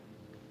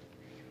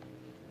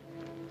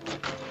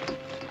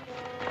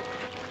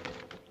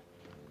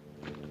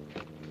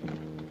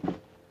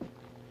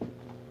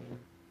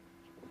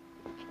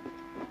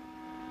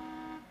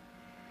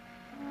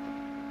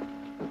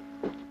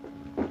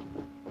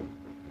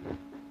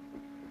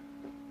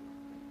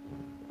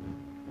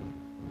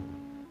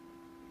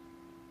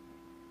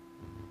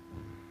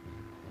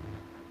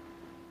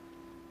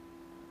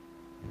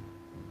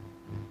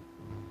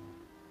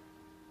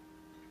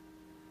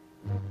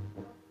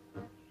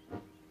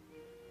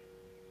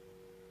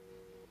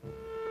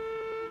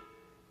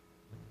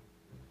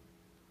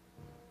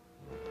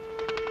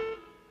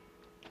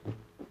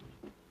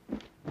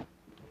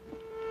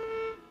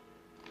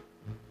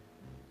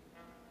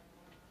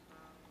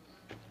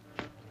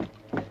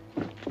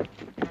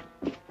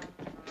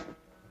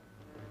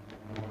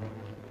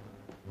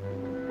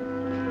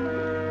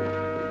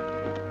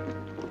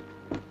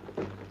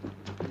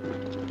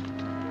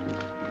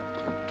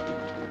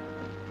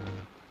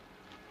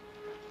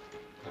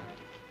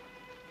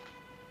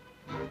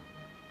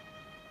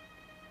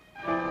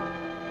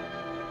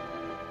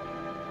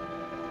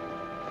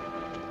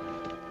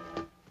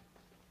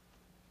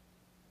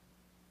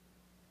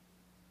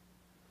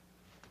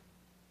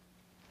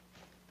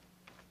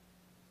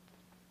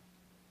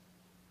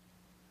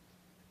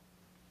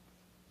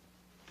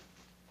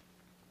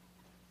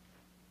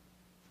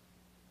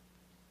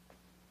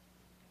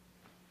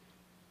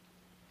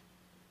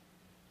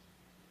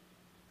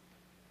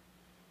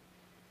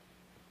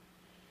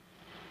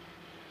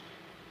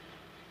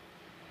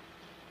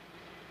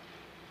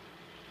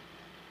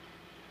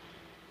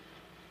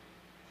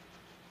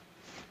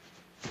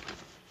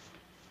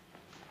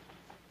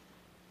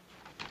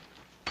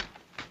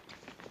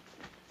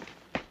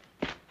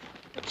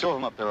 Two of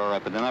them up there, all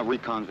right, but they're not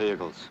recon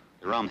vehicles.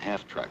 They're armed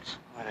half-tracks.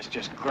 Oh, that's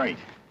just great.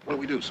 What do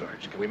we do,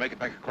 Sarge? Can we make it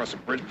back across the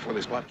bridge before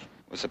they spot us?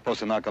 We're supposed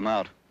to knock them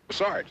out. Well,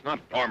 Sarge, not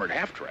armored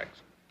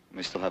half-tracks.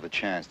 We still have a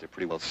chance. They're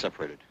pretty well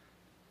separated.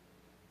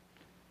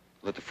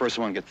 Let the first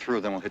one get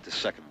through, then we'll hit the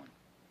second one.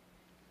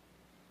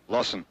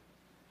 Lawson,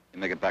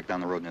 you make it back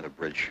down the road near the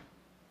bridge.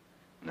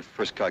 When the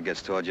first car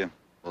gets toward you,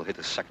 we'll hit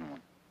the second one.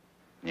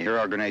 When you hear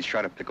our grenades,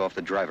 try to pick off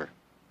the driver.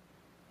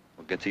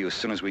 We'll get to you as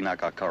soon as we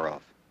knock our car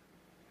off.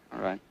 All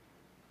right?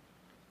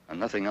 And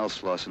nothing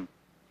else, Lawson.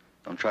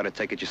 Don't try to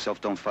take it yourself.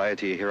 Don't fire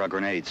till you hear our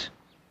grenades.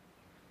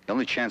 The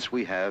only chance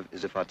we have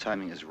is if our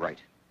timing is right.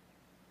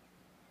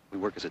 We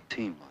work as a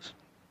team, Lawson.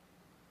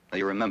 Now,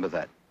 you remember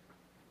that.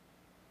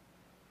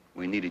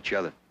 We need each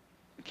other.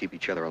 We keep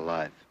each other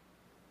alive.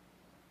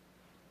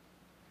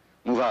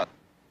 Move out.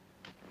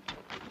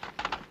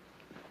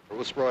 Or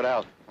we'll throw it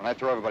out. When I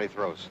throw, everybody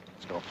throws.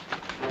 Let's go.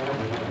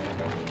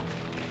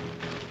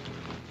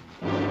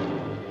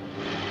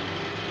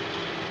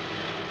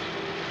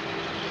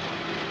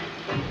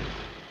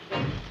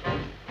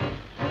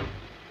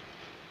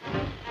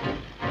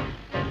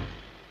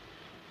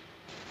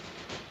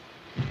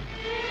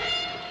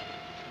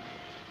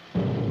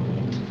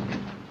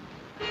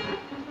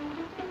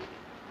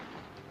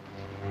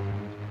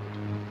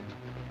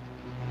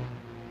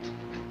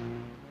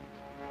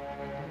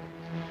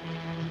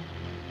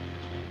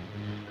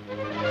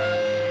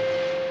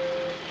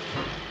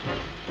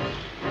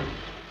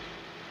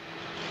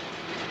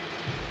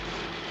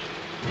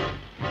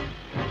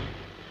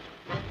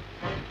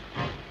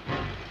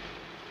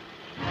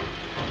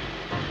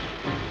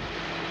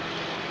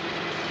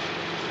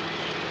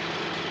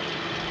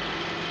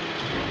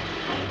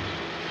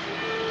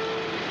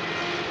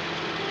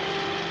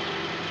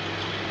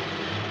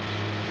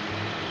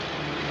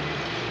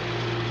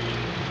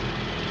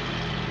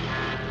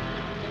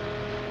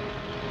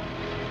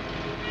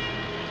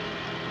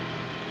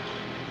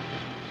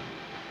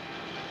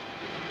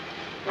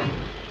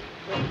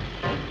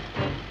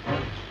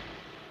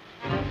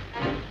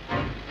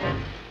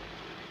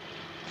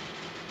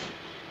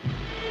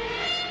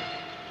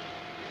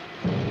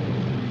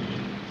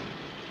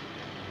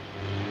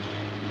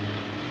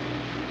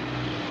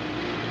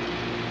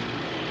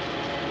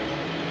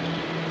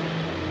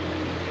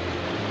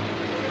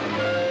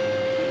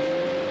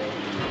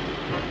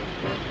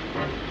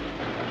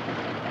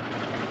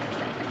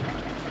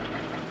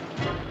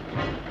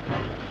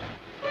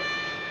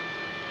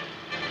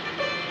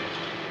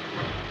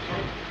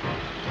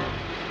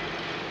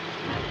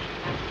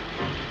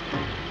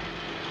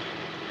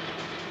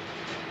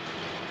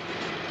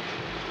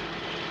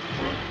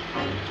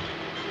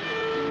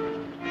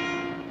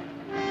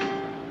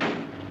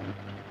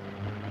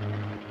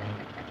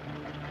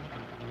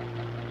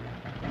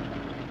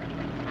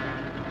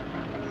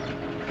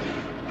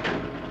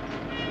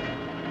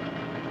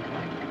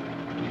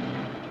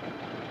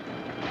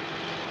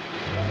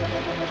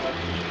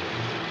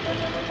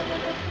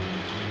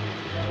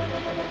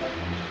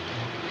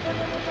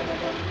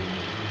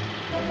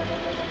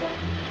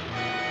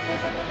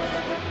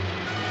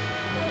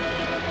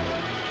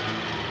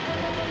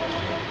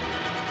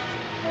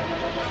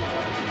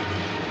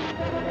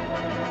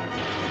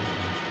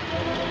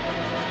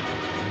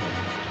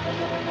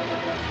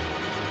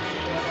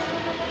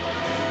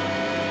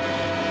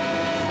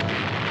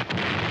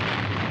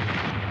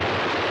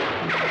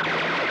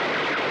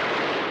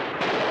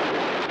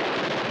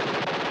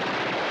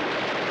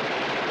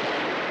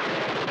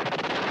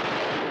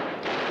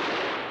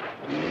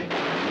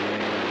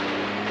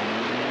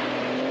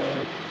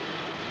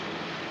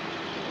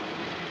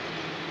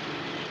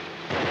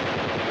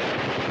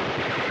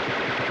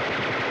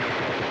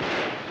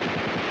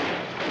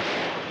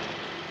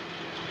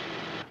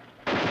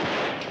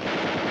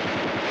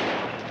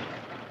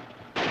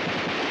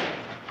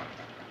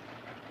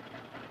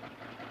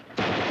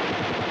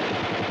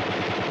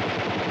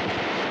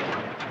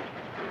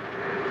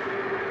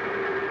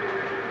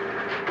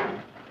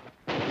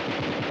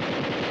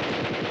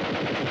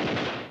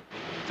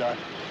 Dud.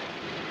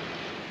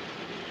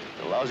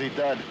 A lousy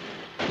dud.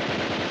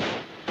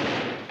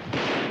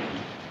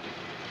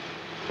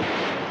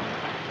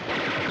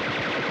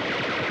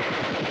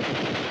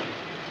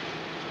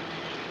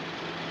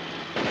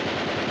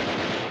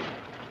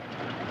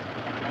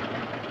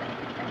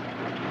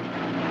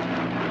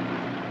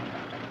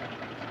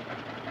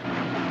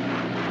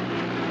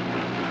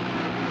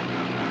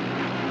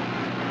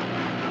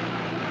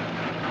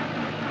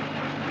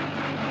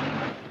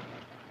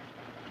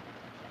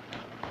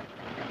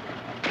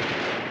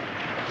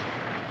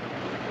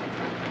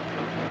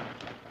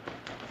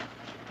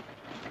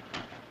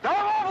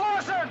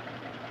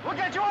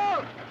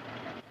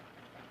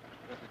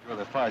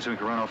 Fire so we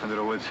can run off into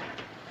the woods.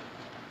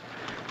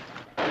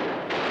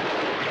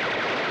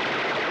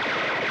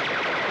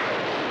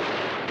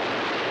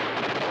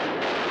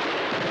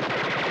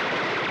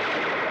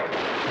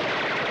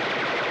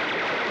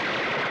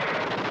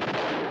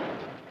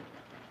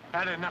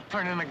 Had enough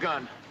turning the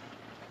gun.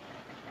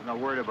 They're not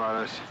worried about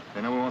us.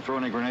 They know we won't throw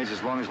any grenades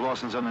as long as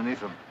Lawson's underneath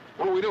them.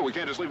 What do we do? We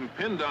can't just leave him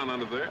pinned down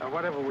under there.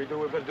 Whatever we do,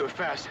 we better do it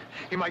fast.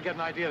 He might get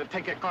an idea to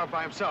take that car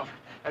by himself.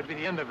 That'd be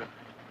the end of him.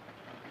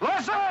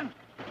 Lawson!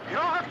 You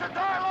don't have to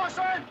die,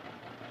 Lawson!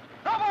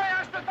 Nobody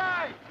has to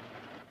die!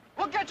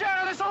 We'll get you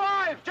out of this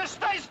alive! Just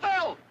stay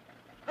still!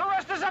 The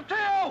rest is up to you!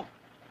 I'm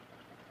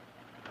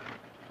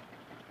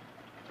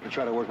gonna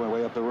try to work my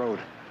way up the road.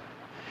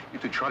 You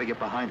two try to get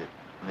behind it.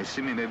 When they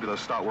see me, maybe they'll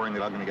start worrying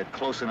that I'm gonna get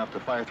close enough to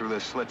fire through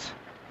their slits.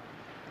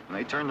 When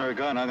they turn their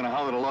gun, I'm gonna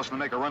holler to Lawson to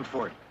make a run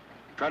for it.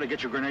 Try to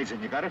get your grenades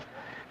in, you got it?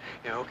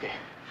 Yeah, okay.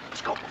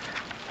 Let's go.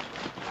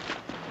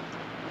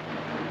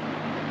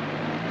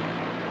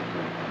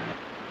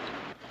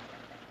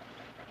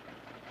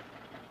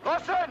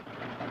 Lawson!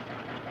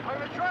 I'm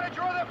gonna try to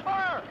draw their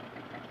fire!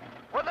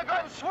 When the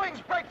gun swings,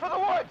 break for the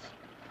woods!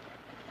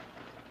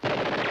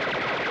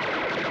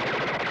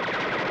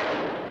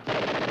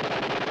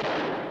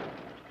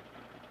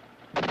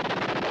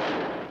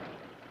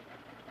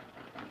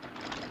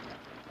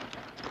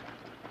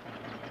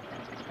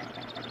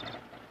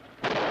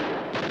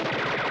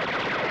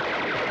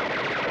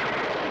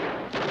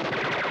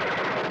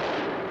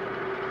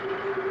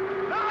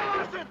 Now,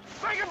 Lawson!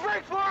 Make a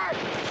break for it!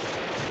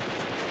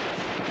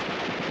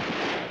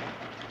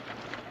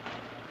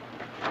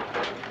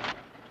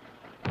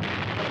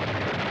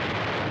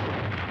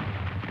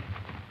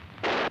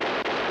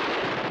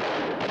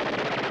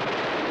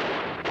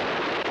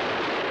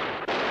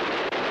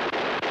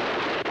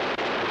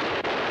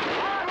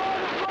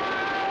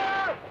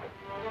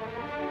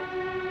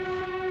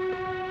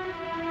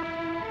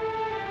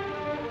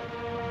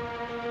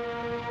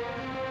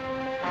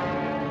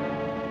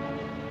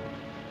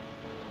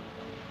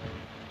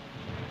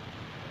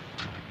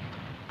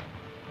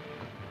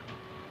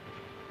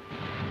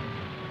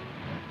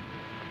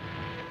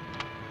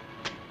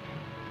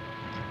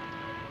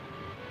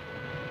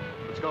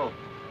 Let's go.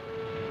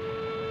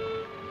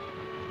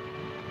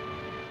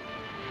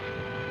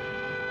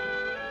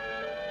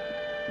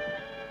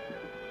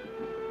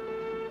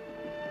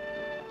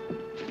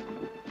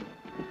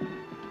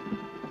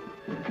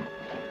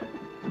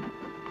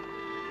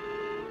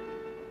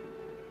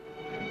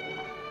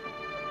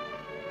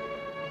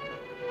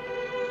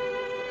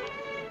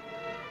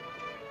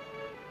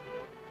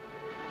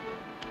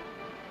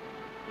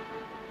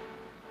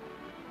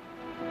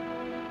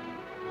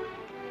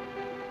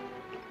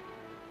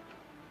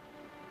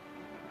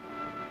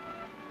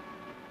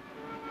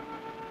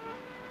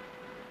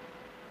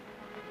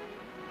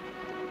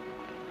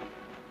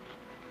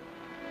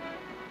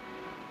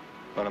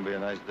 Gonna be a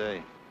nice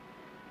day.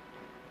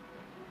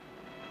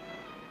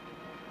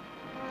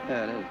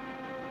 Yeah, it is.